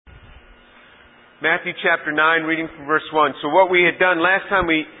Matthew chapter 9, reading from verse 1. So what we had done last time,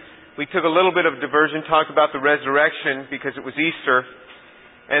 we took a little bit of diversion, talked about the resurrection because it was Easter.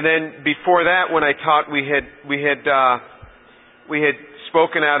 And then before that, when I taught, we had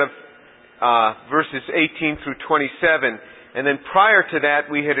spoken out of verses 18 through 27. And then prior to that,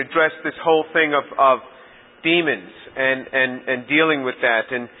 we had addressed this whole thing of demons and dealing with that.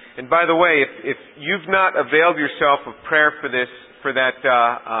 And by the way, if you've not availed yourself of prayer for that,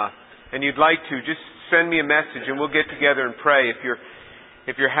 and you'd like to, just send me a message and we'll get together and pray.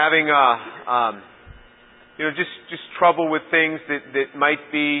 If you're having just trouble with things that might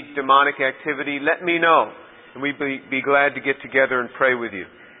be demonic activity, let me know, and we'd be glad to get together and pray with you.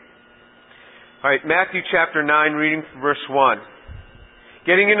 All right, Matthew chapter 9, reading from verse 1.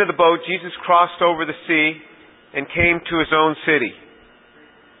 Getting into the boat, Jesus crossed over the sea and came to his own city.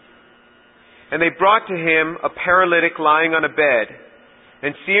 And they brought to him a paralytic lying on a bed.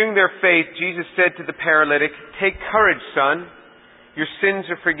 And seeing their faith, Jesus said to the paralytic, "Take courage, son, your sins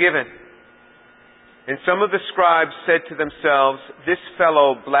are forgiven." And some of the scribes said to themselves, "This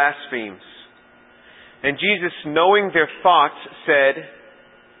fellow blasphemes." And Jesus, knowing their thoughts, said,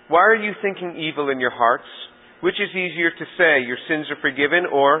 "Why are you thinking evil in your hearts? Which is easier to say, 'Your sins are forgiven,'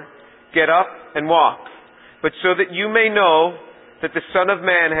 or 'Get up and walk'? But so that you may know that the Son of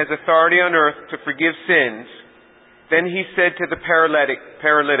Man has authority on earth to forgive sins." Then he said to the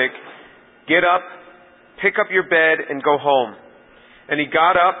paralytic, "Get up, pick up your bed, and go home." And he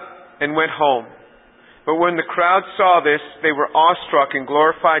got up and went home. But when the crowd saw this, they were awestruck and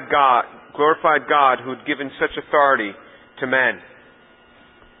glorified God who had given such authority to men.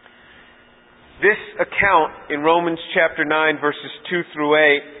 This account in Romans chapter 9, verses 2 through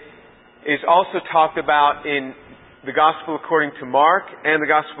 8, is also talked about in the Gospel according to Mark and the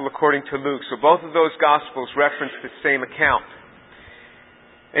Gospel according to Luke. So both of those Gospels reference the same account.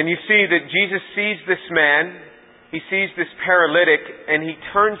 And you see that Jesus sees this man, he sees this paralytic, and he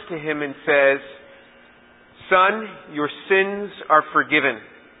turns to him and says, "Son, your sins are forgiven."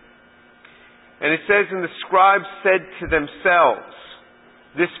 And it says, "And the scribes said to themselves,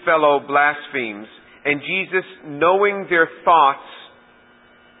 'This fellow blasphemes.' And Jesus, knowing their thoughts,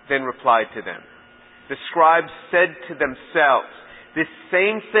 then replied to them." The scribes said to themselves. This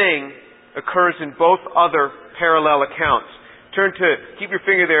same thing occurs in both other parallel accounts. Keep your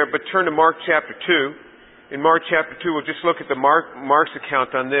finger there, but turn to Mark chapter 2. In Mark chapter 2, we'll just look at Mark's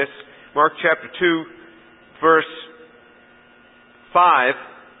account on this. Mark chapter 2, verse 5.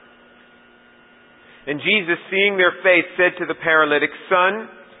 "And Jesus, seeing their faith, said to the paralytic, 'Son,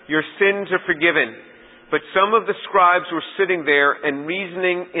 your sins are forgiven.' But some of the scribes were sitting there and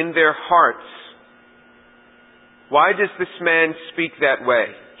reasoning in their hearts, 'Why does this man speak that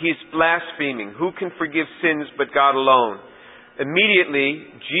way? He is blaspheming. Who can forgive sins but God alone?'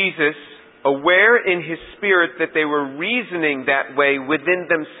 Immediately, Jesus, aware in his spirit that they were reasoning that way within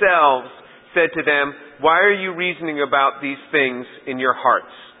themselves, said to them, 'Why are you reasoning about these things in your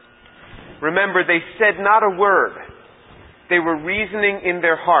hearts?'" Remember, they said not a word. They were reasoning in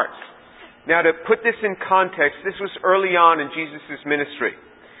their hearts. Now, to put this in context, this was early on in Jesus' ministry.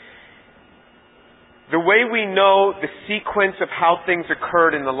 The way we know the sequence of how things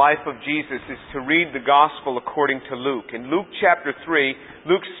occurred in the life of Jesus is to read the Gospel according to Luke. In Luke chapter 3,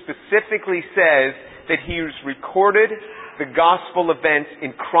 Luke specifically says that he's recorded the Gospel events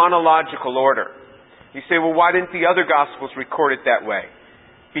in chronological order. You say, well, why didn't the other Gospels record it that way?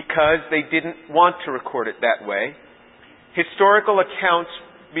 Because they didn't want to record it that way. Historical accounts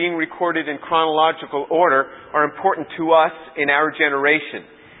being recorded in chronological order are important to us in our generation.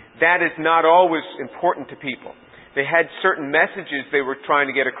 That is not always important to people. They had certain messages they were trying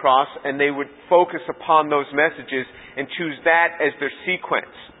to get across, and they would focus upon those messages and choose that as their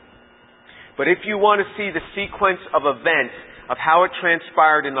sequence. But if you want to see the sequence of events, of how it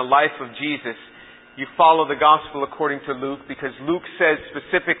transpired in the life of Jesus, you follow the Gospel according to Luke, because Luke says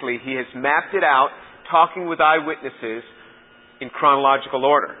specifically he has mapped it out, talking with eyewitnesses in chronological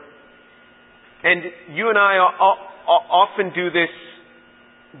order. And you and I often do this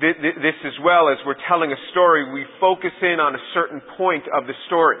as well. As we're telling a story, we focus in on a certain point of the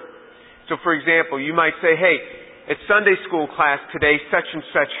story. So for example, you might say, hey, at Sunday school class today, such and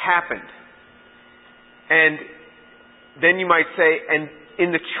such happened. And then you might say, and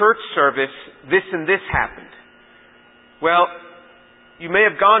in the church service, this and this happened. Well, you may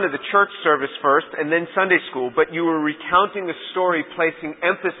have gone to the church service first and then Sunday school, but you were recounting a story, placing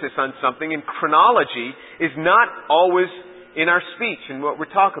emphasis on something, and chronology is not always in our speech and what we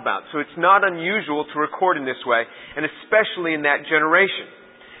talk about. So it's not unusual to record in this way, and especially in that generation.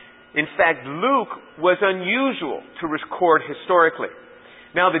 In fact, Luke was unusual to record historically.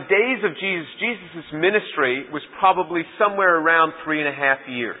 Now, the days of Jesus' ministry was probably somewhere around 3.5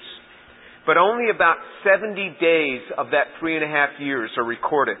 years. But only about 70 days of that 3.5 years are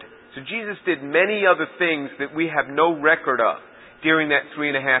recorded. So Jesus did many other things that we have no record of during that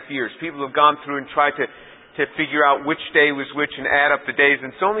 3.5 years. People have gone through and tried to figure out which day was which and add up the days.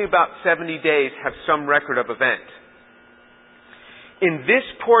 And it's only about 70 days have some record of event. In this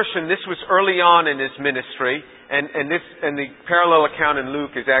portion, this was early on in his ministry, and the parallel account in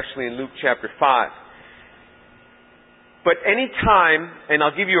Luke is actually in Luke chapter 5. But any time, and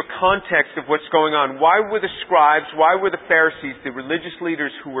I'll give you a context of what's going on, why were the scribes, why were the Pharisees, the religious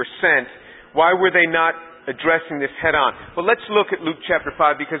leaders who were sent, why were they not addressing this head on? Well, let's look at Luke chapter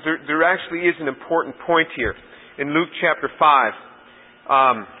 5, because there actually is an important point here. In Luke chapter 5,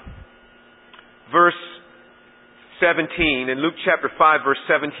 verse 17, in Luke chapter 5, verse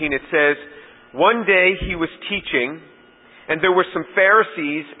 17, it says, "One day he was teaching, and there were some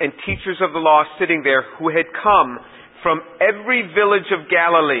Pharisees and teachers of the law sitting there who had come from every village of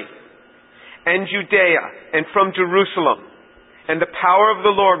Galilee and Judea and from Jerusalem. And the power of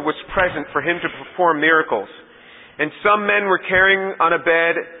the Lord was present for him to perform miracles. And some men were carrying on a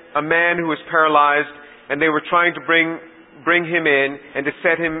bed a man who was paralyzed, and they were trying to bring him in and to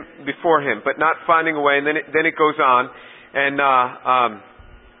set him before him, but not finding a way." And then it goes on. And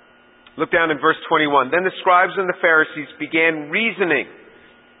look down in verse 21. "Then the scribes and the Pharisees began reasoning,"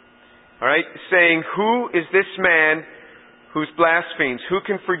 all right, saying, "Who is this man who blasphemes? Who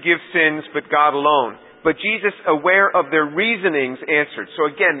can forgive sins but God alone?" But Jesus, aware of their reasonings, answered. So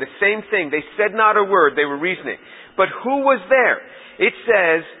again, the same thing. They said not a word. They were reasoning. But who was there? It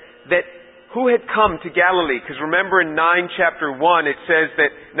says that who had come to Galilee? Because remember in chapter 1, it says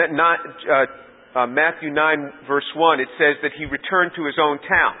that, Matthew 9, verse 1, it says that he returned to his own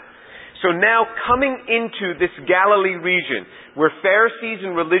town. So now coming into this Galilee region, were Pharisees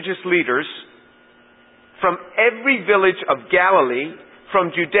and religious leaders from every village of Galilee,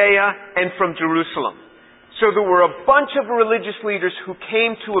 from Judea, and from Jerusalem. So there were a bunch of religious leaders who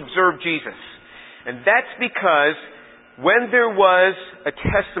came to observe Jesus. And that's because when there was a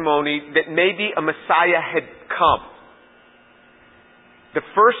testimony that maybe a Messiah had come, the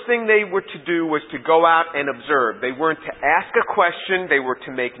first thing they were to do was to go out and observe. They weren't to ask a question. They were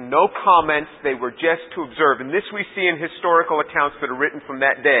to make no comments. They were just to observe. And this we see in historical accounts that are written from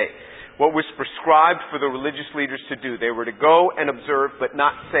that day. What was prescribed for the religious leaders to do. They were to go and observe but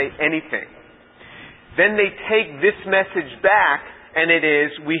not say anything. Then they take this message back, and it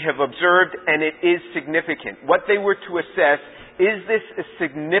is, we have observed and it is significant. What they were to assess, is this a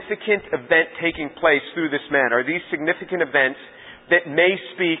significant event taking place through this man? Are these significant events that may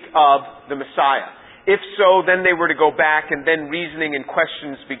speak of the Messiah? If so, then they were to go back, and then reasoning and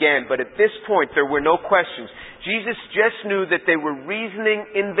questions began. But at this point, there were no questions. Jesus just knew that they were reasoning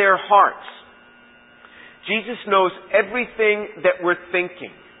in their hearts. Jesus knows everything that we're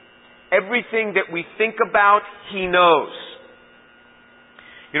thinking. Everything that we think about, He knows.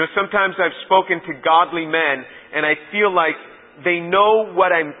 You know, sometimes I've spoken to godly men, and I feel like they know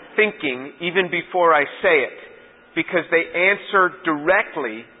what I'm thinking even before I say it, because they answer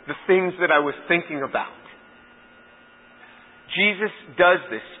directly the things that I was thinking about. Jesus does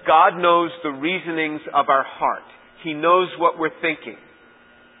this. God knows the reasonings of our heart. He knows what we're thinking.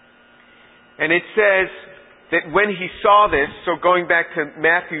 And it says that when He saw this, so going back to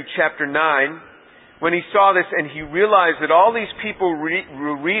Matthew chapter 9, when He saw this and He realized that all these people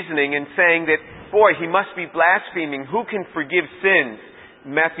were reasoning and saying that, boy, He must be blaspheming. Who can forgive sins?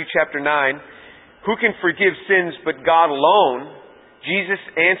 Matthew chapter 9. Who can forgive sins but God alone? Jesus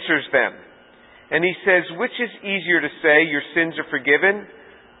answers them. And He says, which is easier to say, your sins are forgiven,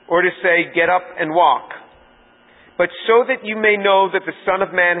 or to say, get up and walk? But so that you may know that the Son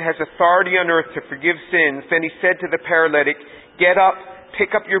of Man has authority on earth to forgive sins, then He said to the paralytic, get up,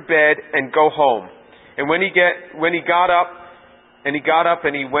 pick up your bed, and go home. And when he got up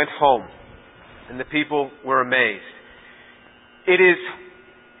and he went home. And the people were amazed.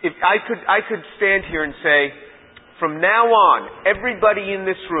 If I could stand here and say, from now on, everybody in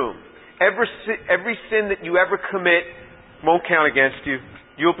this room, every sin that you ever commit won't count against you.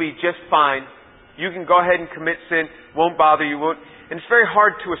 You'll be just fine. You can go ahead and commit sin, won't bother you, won't. And it's very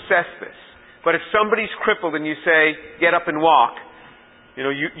hard to assess this. But if somebody's crippled and you say, get up and walk,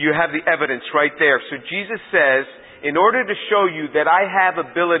 you have the evidence right there. So Jesus says, in order to show you that I have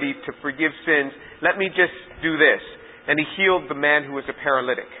ability to forgive sins, let me just do this. And He healed the man who was a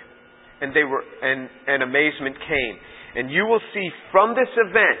paralytic. And amazement came. And you will see from this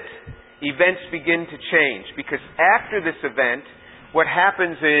event, events begin to change. Because after this event, what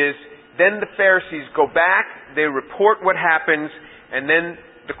happens is, then the Pharisees go back, they report what happens, And then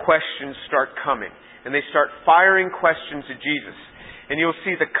the questions start coming. And they start firing questions at Jesus. And you'll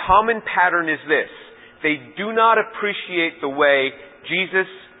see the common pattern is this. They do not appreciate the way Jesus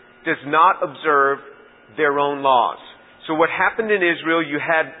does not observe their own laws. So what happened in Israel, you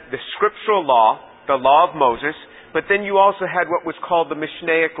had the scriptural law, the law of Moses, but then you also had what was called the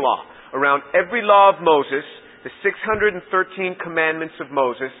Mishnaic law. Around every law of Moses, the 613 commandments of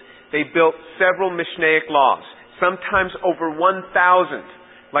Moses, they built several Mishnaic laws, sometimes over 1,000,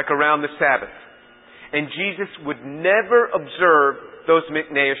 like around the Sabbath. And Jesus would never observe those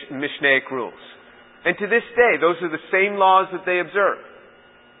Mishnaic rules. And to this day, those are the same laws that they observe.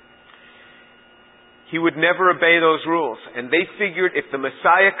 He would never obey those rules. And they figured if the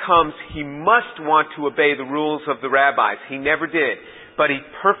Messiah comes, he must want to obey the rules of the rabbis. He never did. But he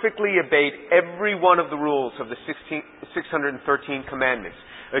perfectly obeyed every one of the rules of the 613 commandments.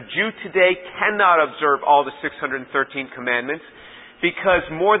 A Jew today cannot observe all the 613 commandments because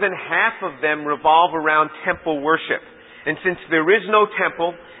more than half of them revolve around temple worship. And since there is no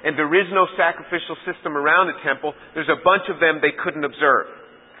temple and there is no sacrificial system around the temple, there's a bunch of them they couldn't observe.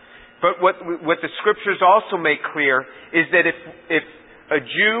 But what the scriptures also make clear is that if a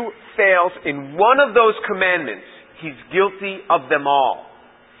Jew fails in one of those commandments, he's guilty of them all.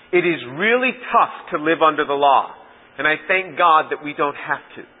 It is really tough to live under the law. And I thank God that we don't have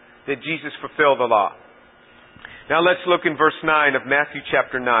to, that Jesus fulfilled the law. Now let's look in verse 9 of Matthew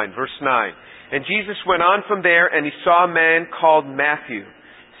chapter 9. Verse 9. And Jesus went on from there, and he saw a man called Matthew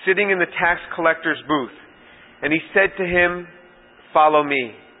sitting in the tax collector's booth. And he said to him, "Follow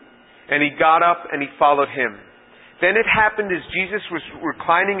me." And he got up and he followed him. Then it happened as Jesus was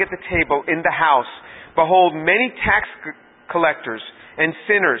reclining at the table in the house, behold, many tax collectors and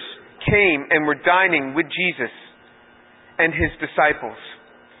sinners came and were dining with Jesus and his disciples.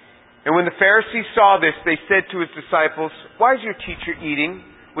 And when the Pharisees saw this, they said to his disciples, "Why is your teacher eating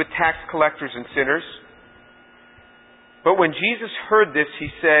with tax collectors and sinners?" But when Jesus heard this, he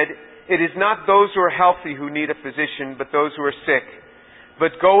said, "It is not those who are healthy who need a physician, but those who are sick.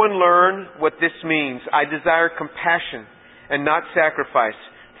 But go and learn what this means. I desire compassion and not sacrifice,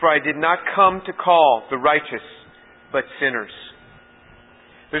 for I did not come to call the righteous, but sinners."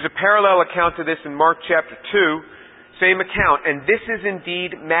 There's a parallel account to this in Mark chapter 2, same account, and this is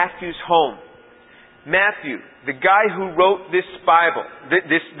indeed Matthew's home. Matthew, the guy who wrote this Bible,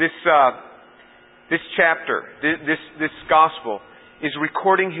 this chapter, this gospel, is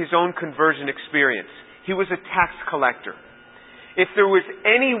recording his own conversion experience. He was a tax collector. If there was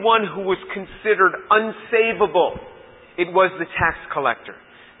anyone who was considered unsavable, it was the tax collector.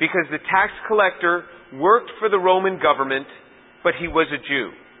 Because the tax collector worked for the Roman government, but he was a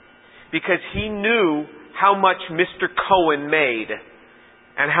Jew. Because he knew how much Mr. Cohen made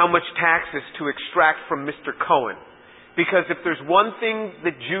and how much taxes to extract from Mr. Cohen. Because if there's one thing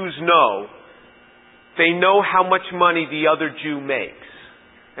that Jews know, they know how much money the other Jew makes.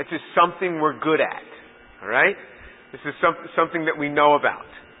 That's just something we're good at. All right? This is something that we know about.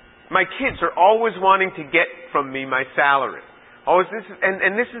 My kids are always wanting to get from me my salary. Always,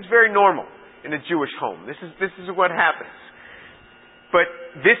 and this is very normal in a Jewish home. This is what happens. But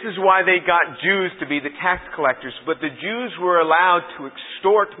this is why they got Jews to be the tax collectors. But the Jews were allowed to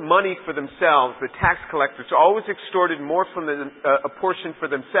extort money for themselves. The tax collectors always extorted more from a portion for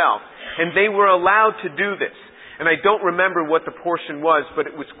themselves. And they were allowed to do this. And I don't remember what the portion was, but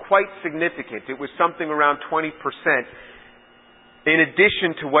it was quite significant. It was something around 20%. In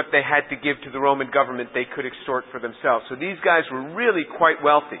addition to what they had to give to the Roman government, they could extort for themselves. So these guys were really quite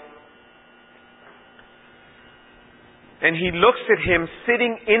wealthy. And he looks at him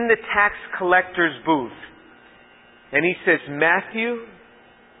sitting in the tax collector's booth. And he says, "Matthew,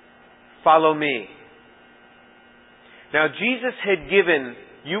 follow me." Now Jesus had given,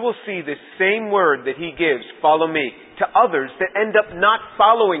 you will see this same word that he gives, "follow me," to others that end up not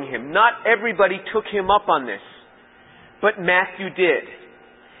following him. Not everybody took him up on this. But Matthew did.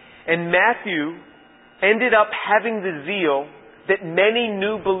 And Matthew ended up having the zeal that many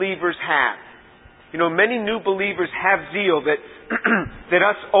new believers have. You know, many new believers have zeal that that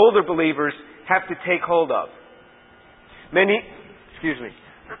us older believers have to take hold of. Many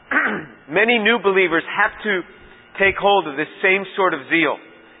new believers have to take hold of this same sort of zeal.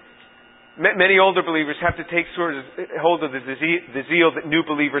 Many older believers have to take hold of the zeal that new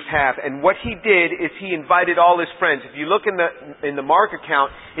believers have. And what he did is he invited all his friends. If you look in the Mark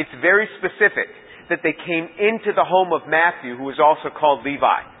account, it's very specific that they came into the home of Matthew, who is also called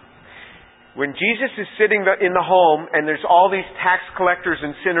Levi. When Jesus is sitting in the home and there's all these tax collectors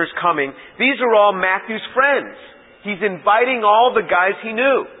and sinners coming, these are all Matthew's friends. He's inviting all the guys he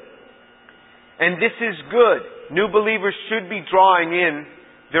knew. And this is good. new believers should be drawing in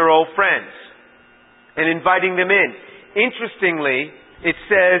their old friends and inviting them in. Interestingly, it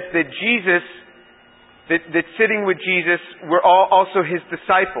says that Jesus, that sitting with Jesus, we're all also His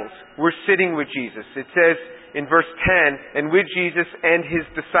disciples. We're sitting with Jesus. It says in verse 10, and with Jesus and His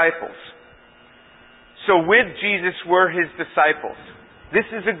disciples. So with Jesus were His disciples. This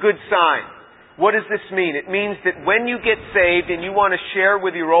is a good sign. What does this mean? It means that when you get saved and you want to share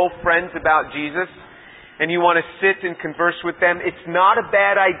with your old friends about Jesus, and you want to sit and converse with them, it's not a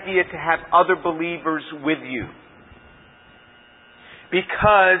bad idea to have other believers with you.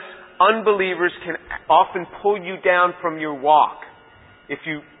 Because unbelievers can often pull you down from your walk if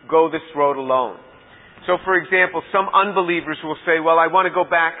you go this road alone. So for example, some unbelievers will say, well, I want to go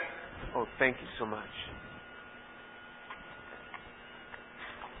back. Oh, thank you so much.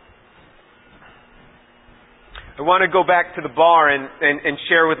 I want to go back to the bar and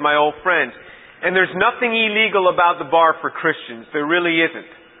share with my old friends. And there's nothing illegal about the bar for Christians. There really isn't.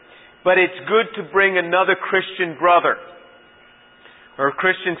 But it's good to bring another Christian brother or a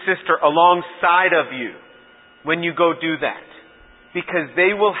Christian sister alongside of you when you go do that. Because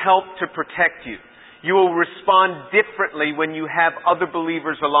they will help to protect you. You will respond differently when you have other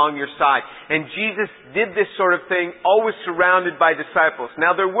believers along your side. And Jesus did this sort of thing, always surrounded by disciples.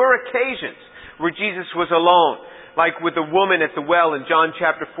 Now there were occasions where Jesus was alone. Like with the woman at the well in John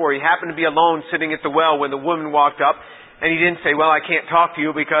chapter 4. He happened to be alone sitting at the well when the woman walked up. And He didn't say, well, I can't talk to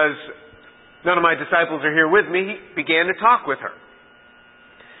you because none of my disciples are here with me. He began to talk with her.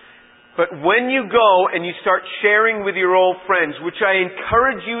 But when you go and you start sharing with your old friends, which I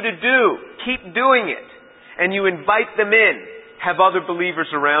encourage you to do, keep doing it. And you invite them in, have other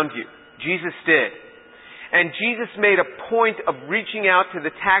believers around you. Jesus did. And Jesus made a point of reaching out to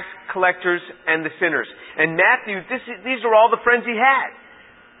the tax collectors and the sinners. And Matthew, these are all the friends he had.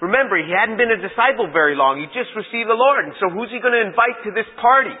 Remember, he hadn't been a disciple very long. He just received the Lord. And so who's he going to invite to this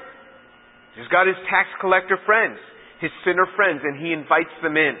party? He's got his tax collector friends, his sinner friends, and he invites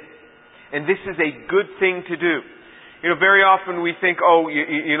them in. And this is a good thing to do. You know, very often we think,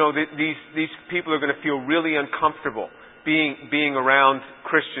 these people are going to feel really uncomfortable being around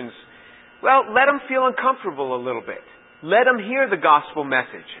Christians. Well, let them feel uncomfortable a little bit. Let them hear the gospel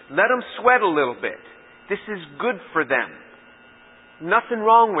message. Let them sweat a little bit. This is good for them. Nothing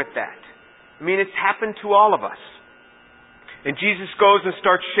wrong with that. I mean, it's happened to all of us. And Jesus goes and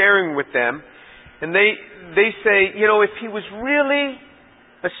starts sharing with them. And they say, if He was really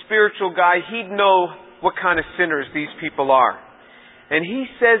a spiritual guy, He'd know what kind of sinners these people are. And He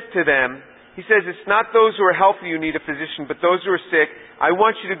says to them, it's not those who are healthy who need a physician, but those who are sick. I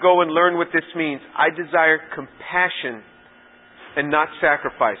want you to go and learn what this means. I desire compassion and not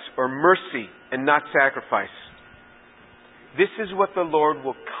sacrifice, or mercy and not sacrifice. This is what the Lord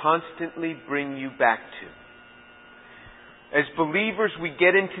will constantly bring you back to. As believers, we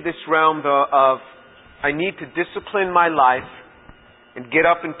get into this realm of, I need to discipline my life and get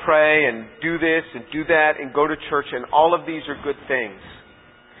up and pray and do this and do that and go to church, and all of these are good things.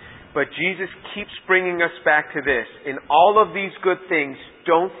 But Jesus keeps bringing us back to this. In all of these good things,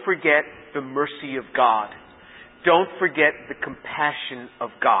 don't forget the mercy of God. Don't forget the compassion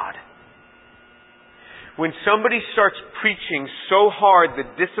of God. When somebody starts preaching so hard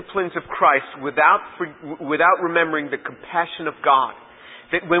the disciplines of Christ without remembering the compassion of God,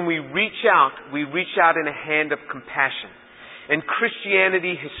 that when we reach out in a hand of compassion. And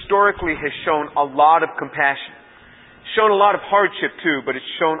Christianity historically has shown a lot of compassion. Shown a lot of hardship too, but it's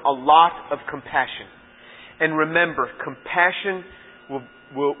shown a lot of compassion. And remember, compassion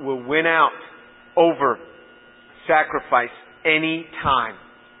will win out over sacrifice any time.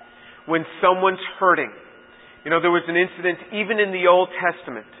 When someone's hurting. There was an incident even in the Old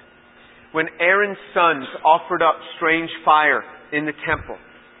Testament when Aaron's sons offered up strange fire in the temple.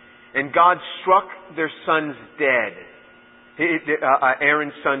 And God struck their sons dead.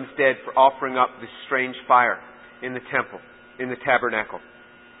 Aaron's sons dead for offering up this strange fire in the temple, in the tabernacle.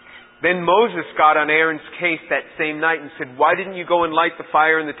 Then Moses got on Aaron's case that same night and said, why didn't you go and light the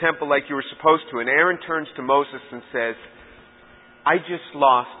fire in the temple like you were supposed to? And Aaron turns to Moses and says, I just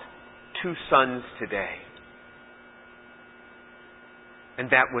lost 2 sons today.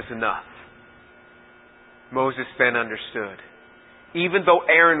 And that was enough. Moses then understood. Even though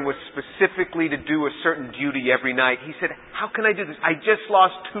Aaron was specifically to do a certain duty every night, he said, how can I do this? I just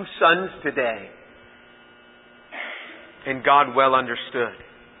lost 2 sons today. And God well understood.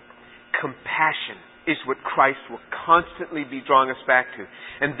 Compassion is what Christ will constantly be drawing us back to.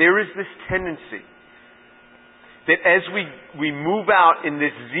 And there is this tendency that as we move out in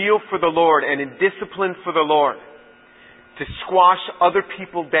this zeal for the Lord and in discipline for the Lord, to squash other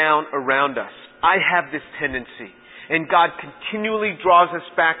people down around us I have this tendency. And God continually draws us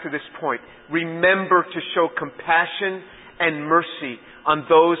back to this point. Remember to show compassion and mercy on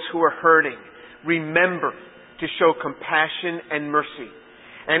those who are hurting. Remember to show compassion and mercy.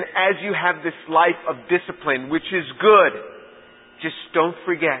 And as you have this life of discipline, which is good, just don't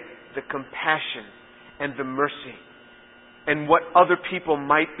forget the compassion and the mercy and what other people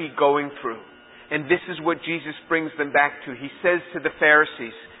might be going through. And this is what Jesus brings them back to. He says to the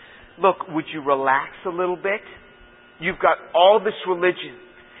Pharisees, look, would you relax a little bit? You've got all this religion,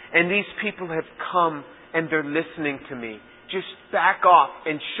 and these people have come and they're listening to me. Just back off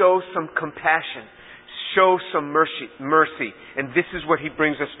and show some compassion. Show some mercy. And this is what he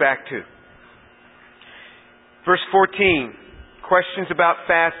brings us back to. Verse 14, questions about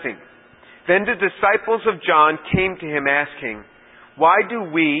fasting. Then the disciples of John came to him asking, why do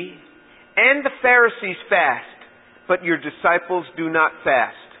we and the Pharisees fast, but your disciples do not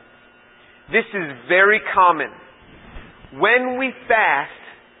fast? This is very common. When we fast,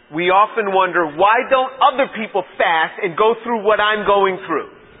 we often wonder, why don't other people fast and go through what I'm going through?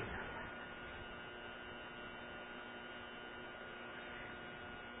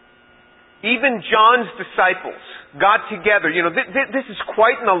 Even John's disciples got together. This is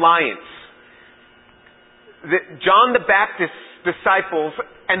quite an alliance. John the Baptist's disciples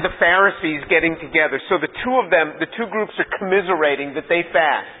and the Pharisees getting together. So the two of them, the two groups are commiserating that they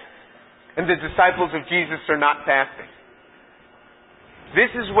fast. And the disciples of Jesus are not fasting. This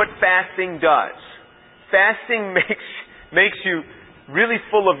is what fasting does. Fasting makes you really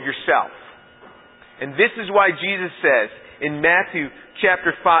full of yourself. And this is why Jesus says in Matthew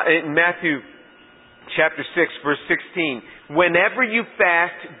chapter 6, verse 16, whenever you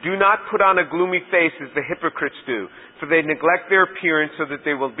fast, do not put on a gloomy face as the hypocrites do, for they neglect their appearance so that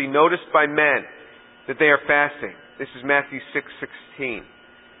they will be noticed by men that they are fasting. This is Matthew 6:16.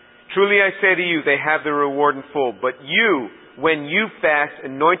 Truly I say to you, they have their reward in full. But you, when you fast,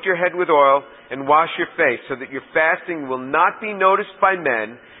 anoint your head with oil and wash your face, so that your fasting will not be noticed by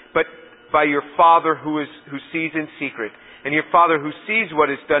men, but by your Father who sees in secret. And your Father who sees what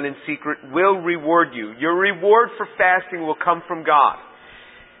is done in secret will reward you. Your reward for fasting will come from God.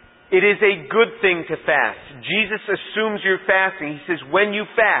 It is a good thing to fast. Jesus assumes you're fasting. He says, when you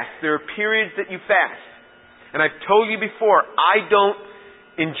fast, there are periods that you fast. And I've told you before, I don't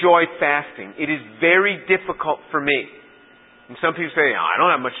enjoy fasting. It is very difficult for me. And some people say, I don't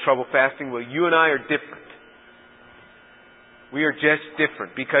have much trouble fasting. Well, you and I are different. We are just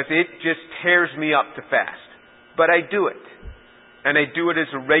different because it just tears me up to fast. But I do it. And I do it as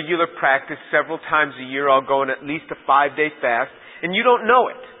a regular practice. Several times a year I'll go on at least a 5-day fast. And you don't know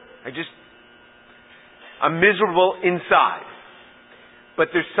it. I'm miserable inside. But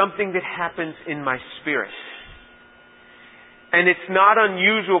there's something that happens in my spirit. And it's not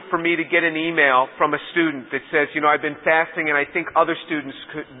unusual for me to get an email from a student that says, I've been fasting and I think other students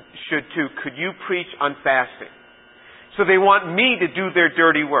should too. Could you preach on fasting? So they want me to do their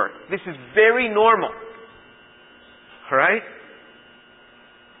dirty work. This is very normal. Alright?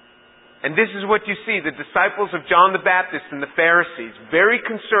 And this is what you see. The disciples of John the Baptist and the Pharisees, very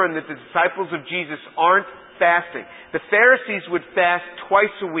concerned that the disciples of Jesus aren't fasting. The Pharisees would fast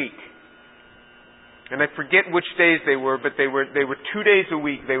twice a week. And I forget which days they were, but they were 2 days a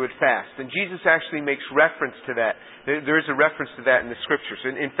week they would fast. And Jesus actually makes reference to that. There is a reference to that in the Scriptures.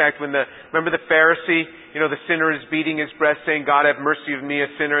 And in fact, remember the Pharisee, the sinner is beating his breast saying, God have mercy of me, a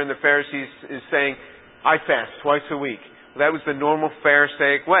sinner, and the Pharisee is saying, I fast twice a week. Well, that was the normal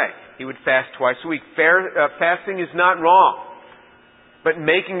Pharisaic way. He would fast twice a week. Fasting is not wrong. But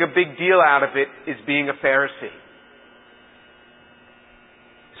making a big deal out of it is being a Pharisee.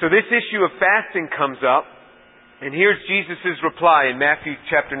 So this issue of fasting comes up, and here's Jesus' reply in Matthew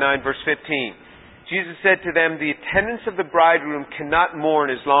chapter 9, verse 15. Jesus said to them, the attendants of the bridegroom cannot mourn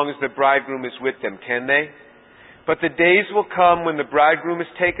as long as the bridegroom is with them, can they? But the days will come when the bridegroom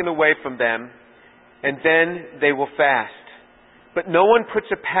is taken away from them, and then they will fast. But no one puts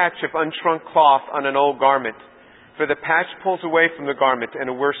a patch of unshrunk cloth on an old garment, for the patch pulls away from the garment, and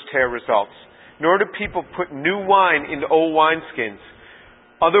a worse tear results. Nor do people put new wine into old wineskins.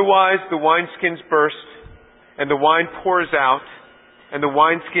 Otherwise, the wineskins burst, and the wine pours out, and the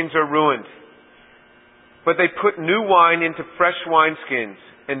wineskins are ruined. But they put new wine into fresh wineskins,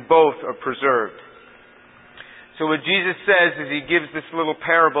 and both are preserved. So what Jesus says is he gives this little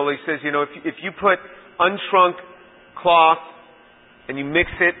parable. He says, if you put unshrunk cloth and you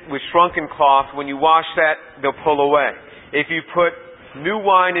mix it with shrunken cloth, when you wash that, they'll pull away. If you put new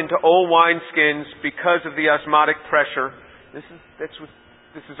wine into old wineskins because of the osmotic pressure, that's what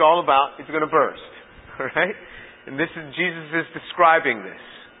this is all about, it's going to burst. Alright? And Jesus is describing this.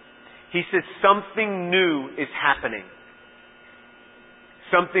 He says something new is happening.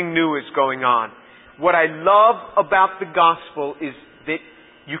 Something new is going on. What I love about the gospel is that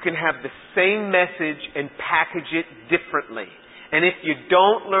you can have the same message and package it differently. And if you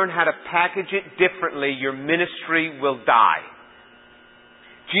don't learn how to package it differently, your ministry will die.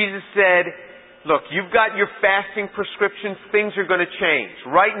 Jesus said, look, you've got your fasting prescriptions, things are going to change.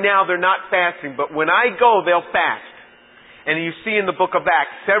 Right now they're not fasting, but when I go, they'll fast. And you see in the book of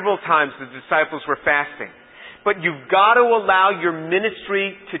Acts, several times the disciples were fasting. But you've got to allow your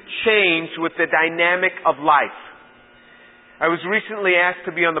ministry to change with the dynamic of life. I was recently asked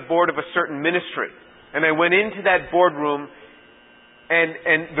to be on the board of a certain ministry. And I went into that boardroom,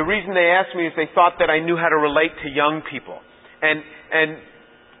 and the reason they asked me is they thought that I knew how to relate to young people. And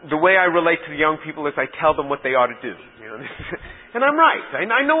the way I relate to the young people is I tell them what they ought to do. You know, and I'm right.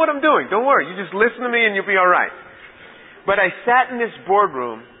 I know what I'm doing. Don't worry. You just listen to me and you'll be all right. But I sat in this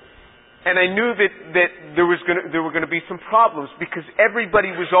boardroom, and I knew that there were going to be some problems because everybody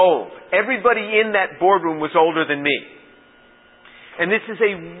was old. Everybody in that boardroom was older than me. And this is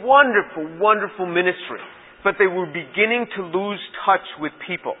a wonderful, wonderful ministry. But they were beginning to lose touch with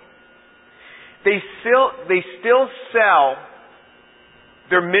people. They still sell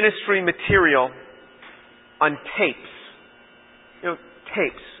their ministry material on tapes. You know,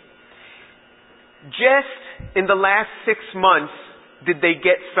 tapes. Just in the last 6 months, did they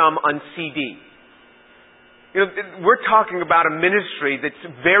get some on CD? You know, we're talking about a ministry that's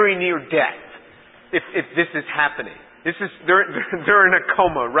very near death. If this is happening, they're in a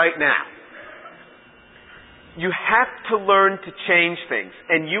coma right now. You have to learn to change things,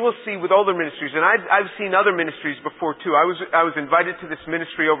 and you will see with other ministries. And I've seen other ministries before too. I was invited to this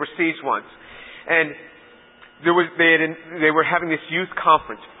ministry overseas once, and they were having this youth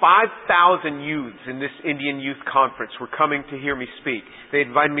conference. 5,000 youths in this Indian youth conference were coming to hear me speak. They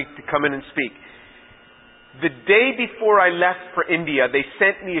invited me to come in and speak. The day before I left for India, they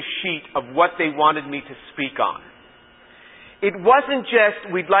sent me a sheet of what they wanted me to speak on. It wasn't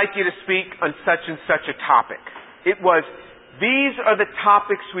just, we'd like you to speak on such and such a topic. It was, these are the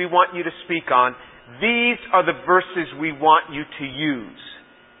topics we want you to speak on. These are the verses we want you to use.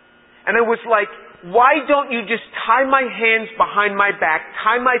 And I was like, why don't you just tie my hands behind my back,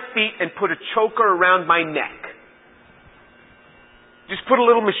 tie my feet, and put a choker around my neck? Just put a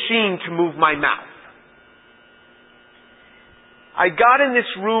little machine to move my mouth. I got in this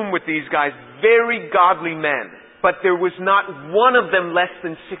room with these guys, very godly men, but there was not one of them less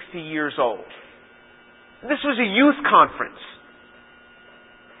than 60 years old. This was a youth conference.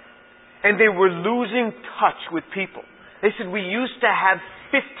 And they were losing touch with people. They said, we used to have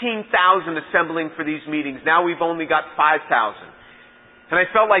 15,000 assembling for these meetings. Now we've only got 5,000. And I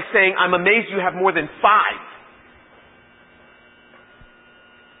felt like saying, I'm amazed you have more than 5.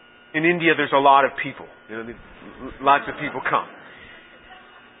 In India, there's a lot of people. You know, lots of people come.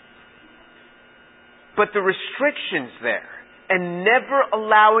 But the restrictions there, and never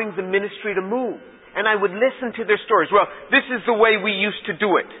allowing the ministry to move. And I would listen to their stories. Well, this is the way we used to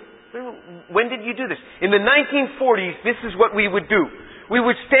do it. When did you do this? In the 1940s, this is what we would do. We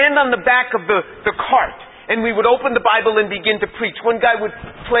would stand on the back of the cart, and we would open the Bible and begin to preach. One guy would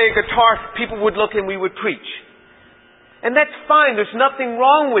play a guitar, people would look, and we would preach. And that's fine, there's nothing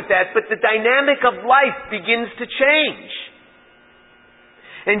wrong with that, but the dynamic of life begins to change.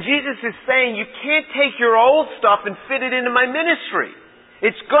 And Jesus is saying, you can't take your old stuff and fit it into my ministry.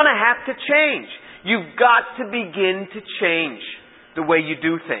 It's going to have to change. You've got to begin to change the way you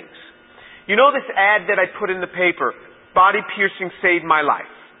do things. You know this ad that I put in the paper, body piercing saved my life,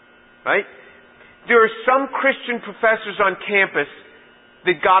 right? There are some Christian professors on campus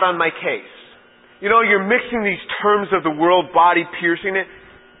that got on my case. You know, you're mixing these terms of the world, body piercing it.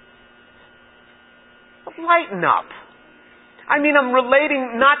 Lighten up. I mean, I'm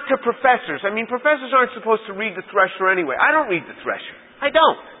relating not to professors. I mean, professors aren't supposed to read the Thresher anyway. I don't read the Thresher. I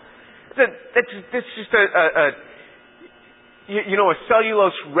don't. That's just a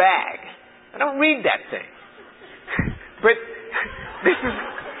cellulose rag. I don't read that thing. But this is...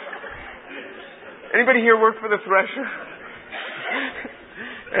 Anybody here work for the Thresher?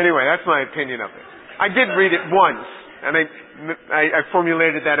 Anyway, that's my opinion of it. I did read it once, and I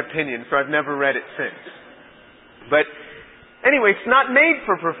formulated that opinion, so I've never read it since. But anyway, it's not made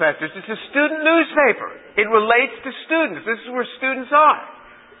for professors. It's a student newspaper. It relates to students. This is where students are.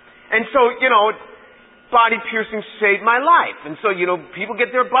 And so, body piercing saved my life. And so, people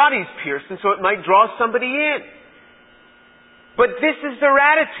get their bodies pierced, and so it might draw somebody in. But this is their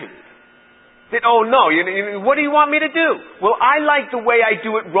attitude. That, oh no, what do you want me to do? Well, I like the way I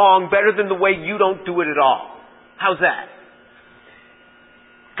do it wrong better than the way you don't do it at all. How's that?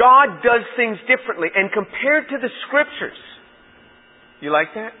 God does things differently. And compared to the Scriptures, you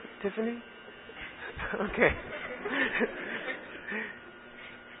like that, Tiffany? Okay.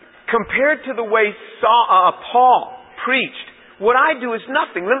 Compared to the way Paul preached, what I do is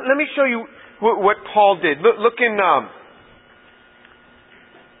nothing. Let me show you what Paul did. Look in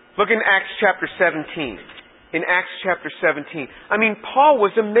Acts chapter 17. In Acts chapter 17. I mean, Paul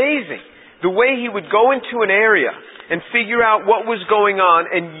was amazing. The way he would go into an area and figure out what was going on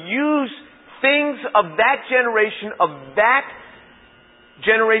and use things of that generation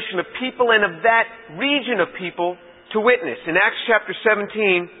of people and of that region of people to witness. In Acts chapter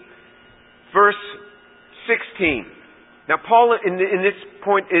 17, verse 16. Now Paul in this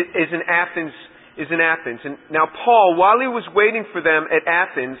point is in Athens. And now Paul, while he was waiting for them at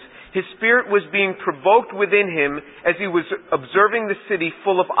Athens, his spirit was being provoked within him as he was observing the city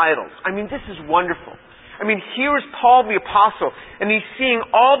full of idols. I mean, this is wonderful. I mean, here is Paul the Apostle, and he's seeing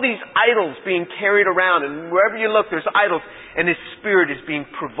all these idols being carried around, and wherever you look, there's idols, and his spirit is being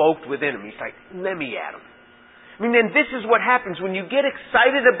provoked within him. He's like, let me at him. I mean, then this is what happens. When you get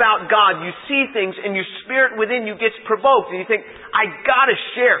excited about God, you see things, and your spirit within you gets provoked, and you think, I gotta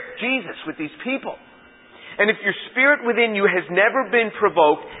share Jesus with these people. And if your spirit within you has never been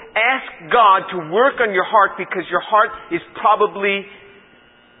provoked, ask God to work on your heart, because your heart is probably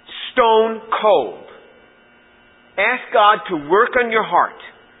stone cold. Ask God to work on your heart,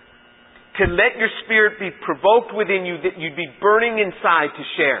 to let your spirit be provoked within you, that you'd be burning inside to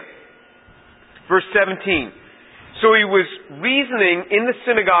share. Verse 17. So he was reasoning in the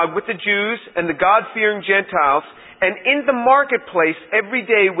synagogue with the Jews and the God-fearing Gentiles, and in the marketplace every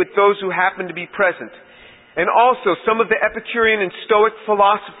day with those who happened to be present. And also some of the Epicurean and Stoic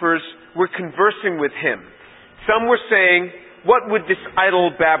philosophers were conversing with him. Some were saying, what would this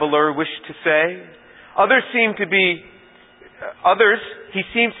idle babbler wish to say? Others, he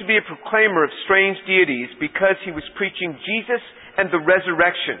seems to be a proclaimer of strange deities, because he was preaching Jesus and the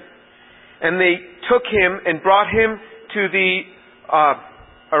resurrection. And they took him and brought him to the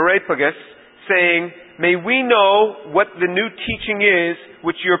Areopagus, saying, may we know what the new teaching is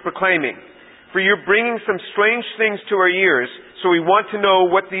which you're proclaiming. For you're bringing some strange things to our ears, so we want to know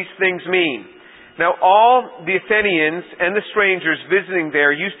what these things mean. Now all the Athenians and the strangers visiting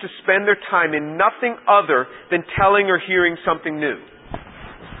there used to spend their time in nothing other than telling or hearing something new.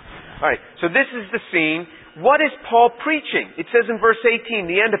 Alright, so this is the scene. What is Paul preaching? It says in verse 18,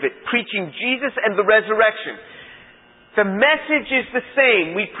 the end of it, preaching Jesus and the resurrection. The message is the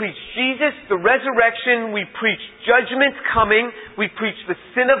same. We preach Jesus, the resurrection, we preach judgment coming, we preach the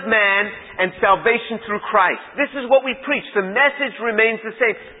sin of man and salvation through Christ. This is what we preach. The message remains the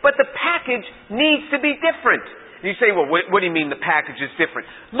same, but the package needs to be different. You say, well, what do you mean the package is different?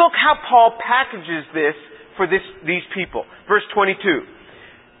 Look how Paul packages this for these people. Verse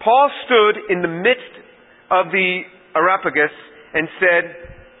 22. Paul stood in the midst of the Areopagus and said,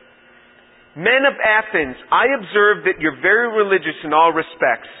 men of Athens, I observe that you're very religious in all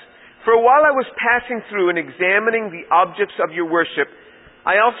respects. For while I was passing through and examining the objects of your worship,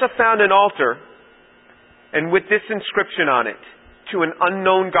 I also found an altar, and with this inscription on it, to an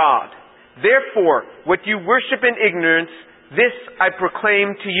unknown God. Therefore, what you worship in ignorance, this I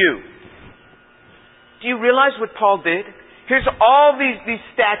proclaim to you. Do you realize what Paul did? Here's all these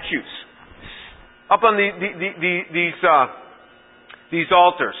statues up on these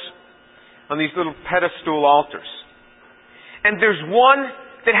altars, on these little pedestal altars. And there's one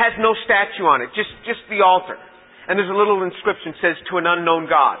that has no statue on it, just the altar. And there's a little inscription that says, to an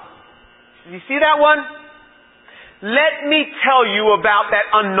unknown God. You see that one? Let me tell you about that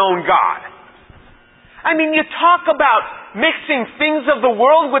unknown God. I mean, you talk about mixing things of the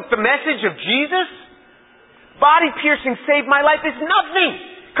world with the message of Jesus. Body piercing saved my life is nothing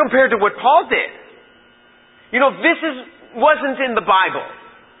compared to what Paul did. You know, this wasn't in the Bible.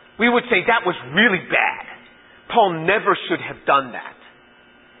 We would say that was really bad. Paul never should have done that.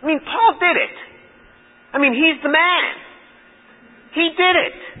 I mean, Paul did it. I mean, he's the man. He did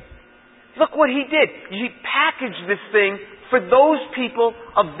it. Look what he did. He packaged this thing for those people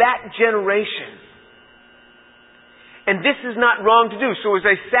of that generation. And this is not wrong to do. So as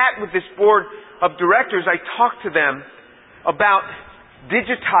I sat with this board of directors, I talked to them about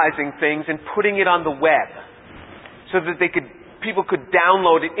digitizing things and putting it on the web so that people could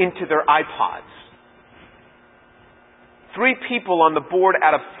download it into their iPods. 3 people on the board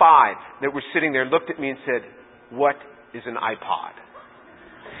out of 5 that were sitting there looked at me and said, what is an iPod?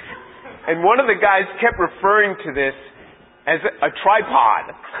 And one of the guys kept referring to this as a tripod.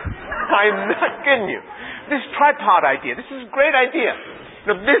 I'm not kidding you. This tripod idea, this is a great idea.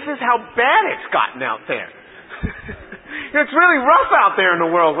 Now, this is how bad it's gotten out there. It's really rough out there in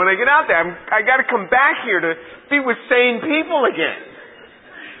the world. When I get out there, I got to come back here to be with sane people again.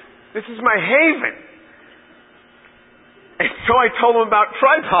 This is my haven. And so I told them about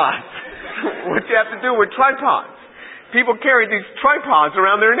tripods. What you have to do with tripods. People carry these tripods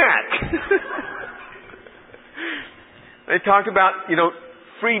around their neck. They talked about,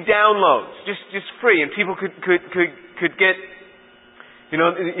 free downloads, just free, and people could get,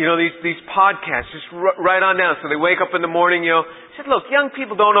 these podcasts just right on down. So they wake up in the morning, I said, look, young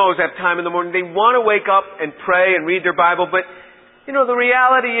people don't always have time in the morning. They want to wake up and pray and read their Bible, but the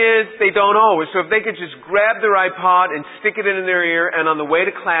reality is they don't always. So if they could just grab their iPod and stick it in their ear, and on the way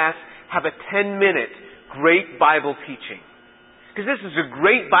to class have a 10-minute great Bible teaching. Because this is a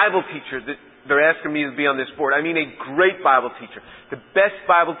great Bible teacher that they're asking me to be on this board. I mean, a great Bible teacher. The best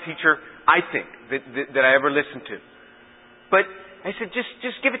Bible teacher, I think, that I ever listened to. But I said,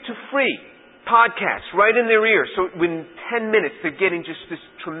 just give it to free podcasts right in their ear. So within 10 minutes, they're getting just this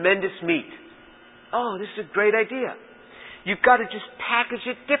tremendous meat. Oh, this is a great idea. You've got to just package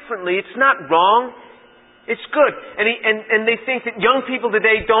it differently. It's not wrong. It's good. And they think that young people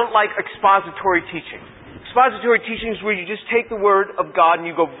today don't like expository teaching. Expository teaching is where you just take the Word of God and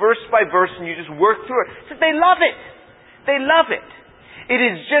you go verse by verse and you just work through it. So they love it. They love it. It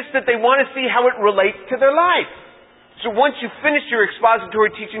is just that they want to see how it relates to their life. So once you finish your expository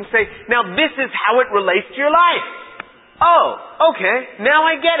teaching, say, now this is how it relates to your life. Oh, okay. Now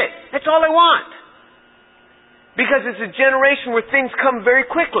I get it. That's all I want. Because it's a generation where things come very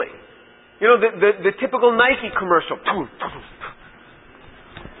quickly. The typical Nike commercial.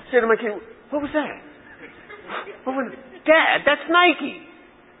 Say to my kid, what was that? Dad, that's Nike.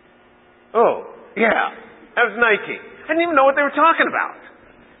 Oh, yeah, that was Nike. I didn't even know what they were talking about.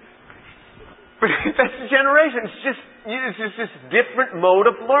 But that's the generation. It's just this different mode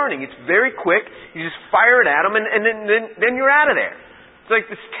of learning. It's very quick. You just fire it at them, and then you're out of there. It's like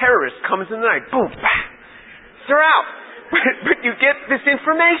this terrorist comes in the night, boom, bang, they're out. But you get this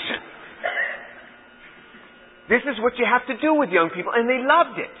information. This is what you have to do with young people, and they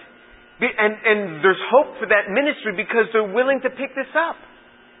loved it. And there's hope for that ministry because they're willing to pick this up.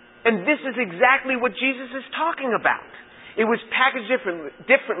 And this is exactly what Jesus is talking about. It was packaged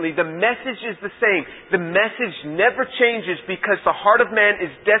differently. The message is the same. The message never changes because the heart of man is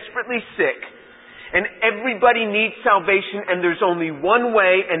desperately sick. And everybody needs salvation, and there's only one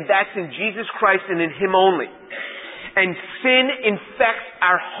way, and that's in Jesus Christ and in Him only. And sin infects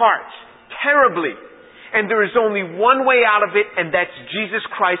our hearts terribly. And there is only one way out of it, and that's Jesus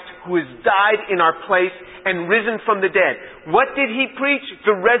Christ, who has died in our place and risen from the dead. What did He preach?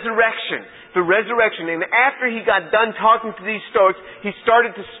 The resurrection. The resurrection. And after He got done talking to these Stoics, He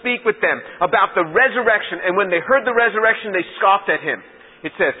started to speak with them about the resurrection. And when they heard the resurrection, they scoffed at Him.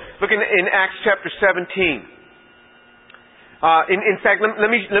 It says, look in Acts chapter 17. In fact,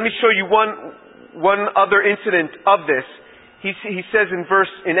 let me show you one other incident of this. He says in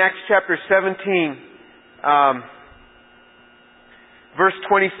Acts chapter 17, verse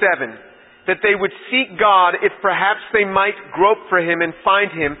 27, that they would seek God if perhaps they might grope for Him and find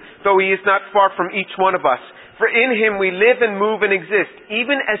Him, though He is not far from each one of us. For in Him we live and move and exist,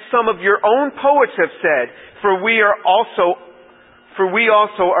 even as some of your own poets have said, for we also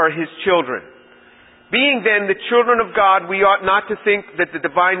are His children. Being then the children of God, we ought not to think that the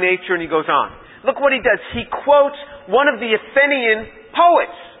divine nature, and he goes on. Look what he does. He quotes one of the Athenian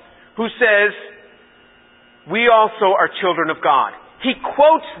poets who says, we also are children of God. He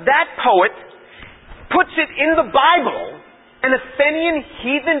quotes that poet, puts it in the Bible, an Athenian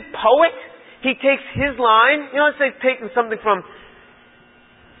heathen poet. He takes his line, let's say taking something from,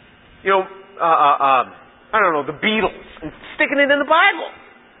 the Beatles, and sticking it in the Bible.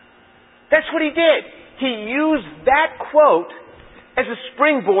 That's what he did. He used that quote as a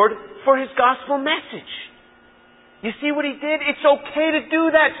springboard for his gospel message. You see what he did? It's okay to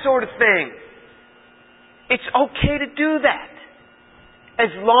do that sort of thing. It's okay to do that. As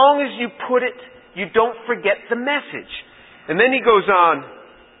long as you put it, you don't forget the message. And then he goes on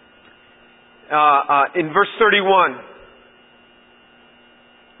in verse 31.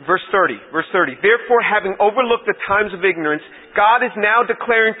 Verse 30. Therefore, having overlooked the times of ignorance, God is now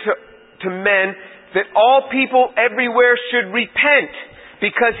declaring to men that all people everywhere should repent,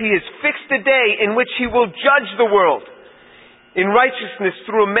 because He has fixed a day in which He will judge the world in righteousness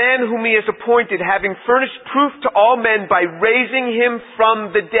through a man whom He has appointed, having furnished proof to all men by raising Him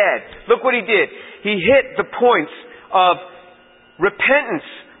from the dead. Look what He did. He hit the points of repentance,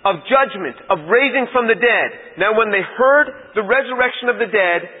 of judgment, of raising from the dead. Now when they heard the resurrection of the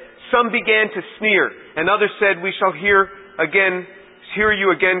dead, some began to sneer, and others said, we shall hear you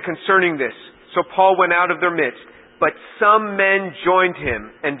again concerning this. So Paul went out of their midst. but some men joined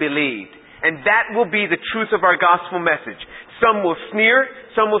him and believed. And that will be the truth of our gospel message. Some will sneer,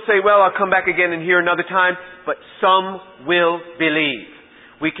 some will say, well, I'll come back again and hear another time, but some will believe.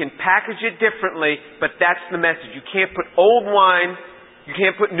 We can package it differently, but that's the message. You can't put old wine, you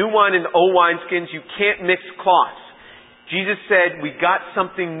can't put new wine in old wineskins, you can't mix cloths. Jesus said, we got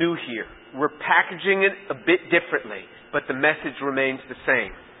something new here. We're packaging it a bit differently, but the message remains the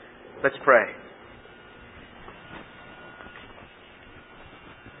same. Let's pray.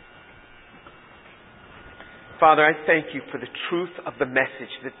 Father, I thank you for the truth of the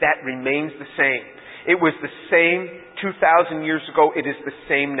message, that remains the same. It was the same 2,000 years ago. It is the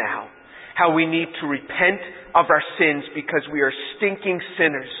same now. How we need to repent of our sins because we are stinking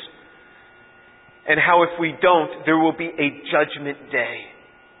sinners. And how if we don't, there will be a judgment day.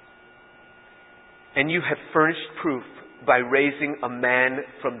 And you have furnished proof by raising a man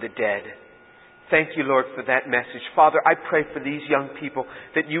from the dead. Thank you, Lord, for that message. Father, I pray for these young people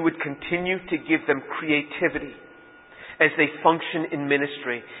that you would continue to give them creativity as they function in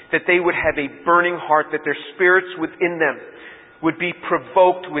ministry, that they would have a burning heart, that their spirits within them would be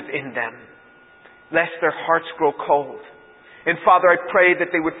provoked within them, lest their hearts grow cold. And Father, I pray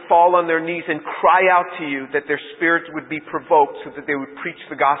that they would fall on their knees and cry out to you, that their spirits would be provoked so that they would preach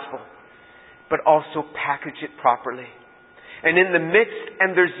the gospel, but also package it properly. And in the midst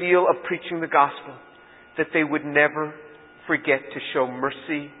and their zeal of preaching the gospel, that they would never forget to show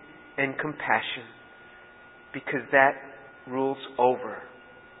mercy and compassion, because that rules over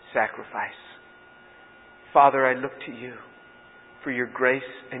sacrifice. Father, I look to you for your grace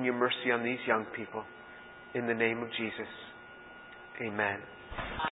and your mercy on these young people. In the name of Jesus, amen.